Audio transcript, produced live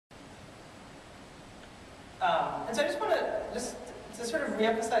And so I just want to sort of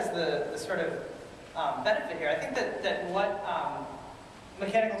reemphasize the sort of benefit here. I think that what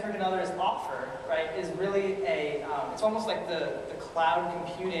Mechanical Turk and others offer, right, is really it's almost like the cloud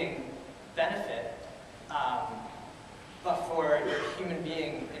computing benefit, but for your human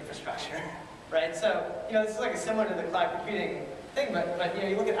being infrastructure, right? So, this is like similar to the cloud computing thing, but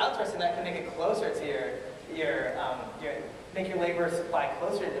you look at outsourcing, that can make it closer to make your labor supply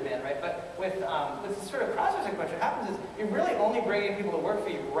closer to demand, right? But with this sort of crowdsourcing approach, what happens is you're really only bringing people to work for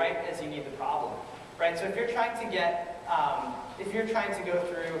you right as you need the problem, right? So if you're trying to go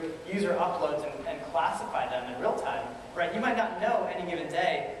through user uploads and classify them in real time, right? You might not know any given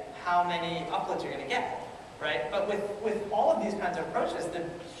day how many uploads you're going to get, right? But with all of these kinds of approaches, the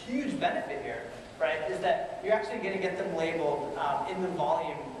huge benefit here, right, is that you're actually going to get them labeled in the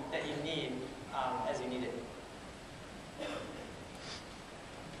volume that you need as you need it.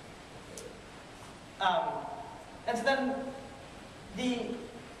 And so then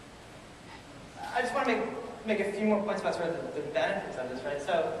I just want to make a few more points about sort of the benefits of this, right?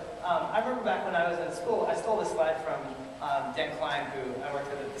 So I remember back when I was in school, I stole this slide from Dan Klein, who I worked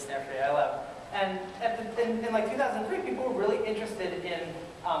with at the Stanford AI Lab. And in like 2003, people were really interested in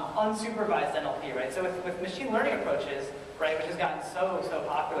unsupervised NLP, right? So with machine learning approaches, right, which has gotten so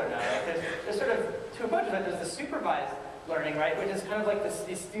popular now, right? There's sort of two approaches, right? There's the supervised learning, right, which is kind of like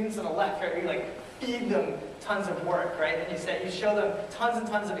these students on the left, right, where you like feed them tons of work, right, and you show them tons and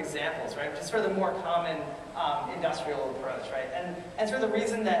tons of examples, right, which is sort of the more common industrial approach, right, and sort of the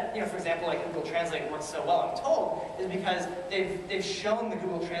reason that, for example, like Google Translate works so well, I'm told, is because they've shown the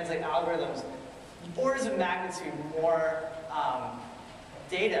Google Translate algorithms orders of magnitude more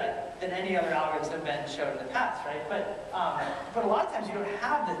data than any other algorithms have been shown in the past, right? But a lot of times you don't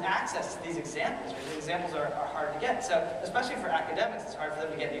have the access to these examples, right? These examples are hard to get. So especially for academics, it's hard for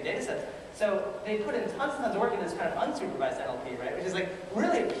them to get new data sets. So they put in tons and tons of work into this kind of unsupervised NLP, right? Which is like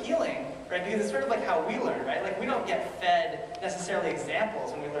really appealing, right? Because it's sort of like how we learn, right? Like we don't get fed necessarily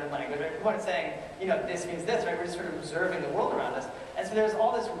examples when we learn language, right? People aren't saying, this means this, right? We're just sort of observing the world around us. And so there's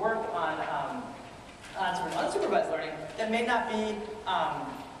all this work on sort of unsupervised learning that may not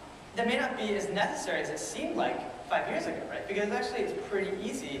be as necessary as it seemed like 5 years ago, right? Because actually it's pretty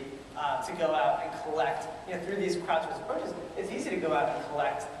easy to go out and collect, through these crowdsourced approaches, it's easy to go out and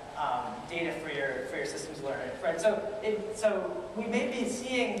collect data for your systems learning, right? So we may be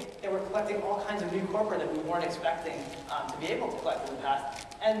seeing that we're collecting all kinds of new corpora that we weren't expecting to be able to collect in the past,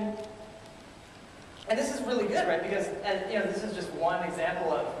 and this is really good, right? Because this is just one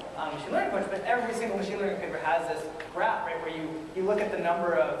example of machine learning approach, but every single machine learning paper has this graph, right, where you look at the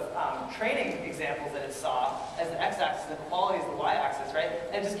number of training examples that it saw as the x-axis, and the quality is the y-axis, right?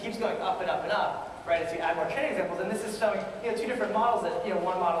 And it just keeps going up and up and up, right, as you add more training examples. And this is showing two different models that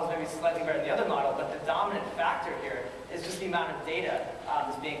one model is maybe slightly better than the other model, but the dominant factor here is just the amount of data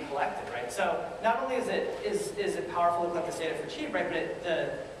that's being collected, right? So not only is it powerful to collect this data for cheap, right, but the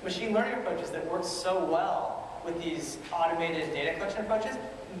machine learning approaches that work so well with these automated data collection approaches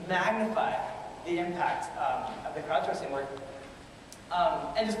magnify the impact of the crowdsourcing work.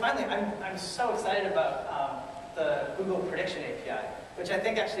 And just finally, I'm so excited about the Google Prediction API, which I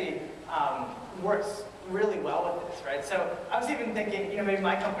think actually works really well with this, right? So I was even thinking, maybe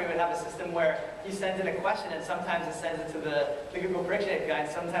my company would have a system where you send in a question and sometimes it sends it to the Google Prediction API and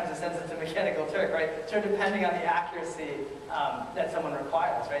sometimes it sends it to Mechanical Turk, right? Sort of depending on the accuracy that someone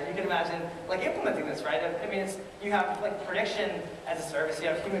requires, right? You can imagine like implementing this, right? I mean, you have like prediction as a service, you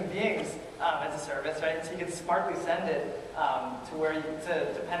have human beings as a service, right? And so you can smartly send it to where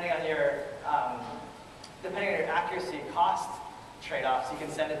depending on your accuracy cost trade-offs, you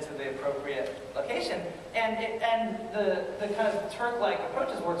can send it to the appropriate location. And the kind of Turk-like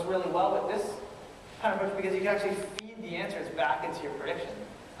approaches works really well with this kind of approach because you can actually feed the answers back into your prediction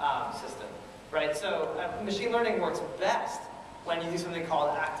system, right? So machine learning works best when you do something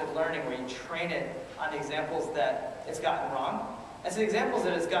called active learning, where you train it on the examples that it's gotten wrong. And so the examples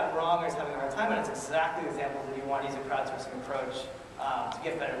that it's gotten wrong or is having a hard time on, it's exactly the examples that you want to use a crowdsourcing approach to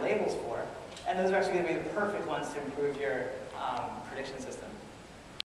get better labels for. And those are actually going to be the perfect ones to improve your prediction system.